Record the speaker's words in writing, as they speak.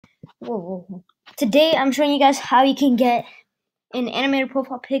Whoa. Today I'm showing you guys how you can get an animated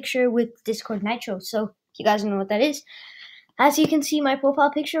profile picture with Discord Nitro. So if you guys know what that is, as you can see, my profile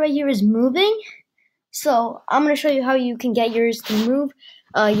picture right here is moving. So I'm going to show you how you can get yours to move.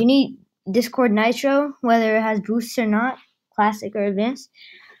 You need Discord Nitro, whether it has boosts or not, classic or advanced.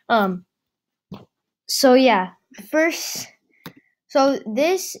 So yeah, first, so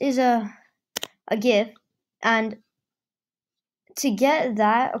this is a GIF, and to get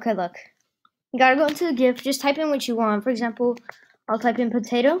that, okay, look. You gotta go into the GIF, just type in what you want. For example, I'll type in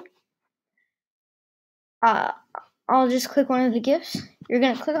potato. I'll just click one of the GIFs. You're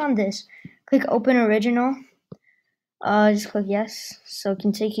gonna click on this. Click open original. Just click yes. So it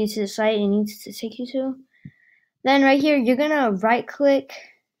can take you to the site it needs to take you to. Then right here, you're gonna right click.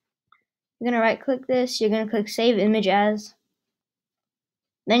 You're gonna right click this. You're gonna click save image as.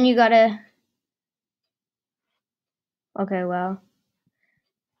 Then you gotta, okay, well,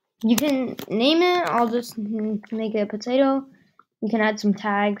 you can name it. I'll just make it a potato. You can add some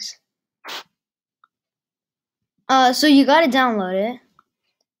tags. So you gotta download it.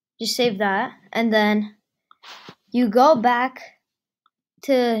 Just save that, and then you go back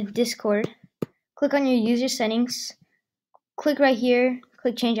to Discord. Click on your user settings. Click right here.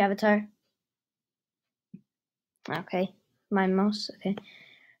 Click change avatar. Okay, my mouse. Okay,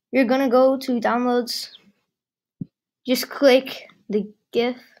 you're gonna go to downloads. Just click the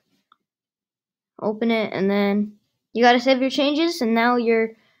GIF. Open it, and then you gotta save your changes. And now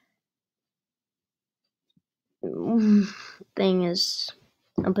your thing is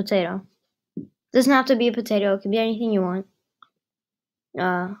a potato. Doesn't have to be a potato. It can be anything you want.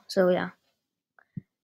 So yeah.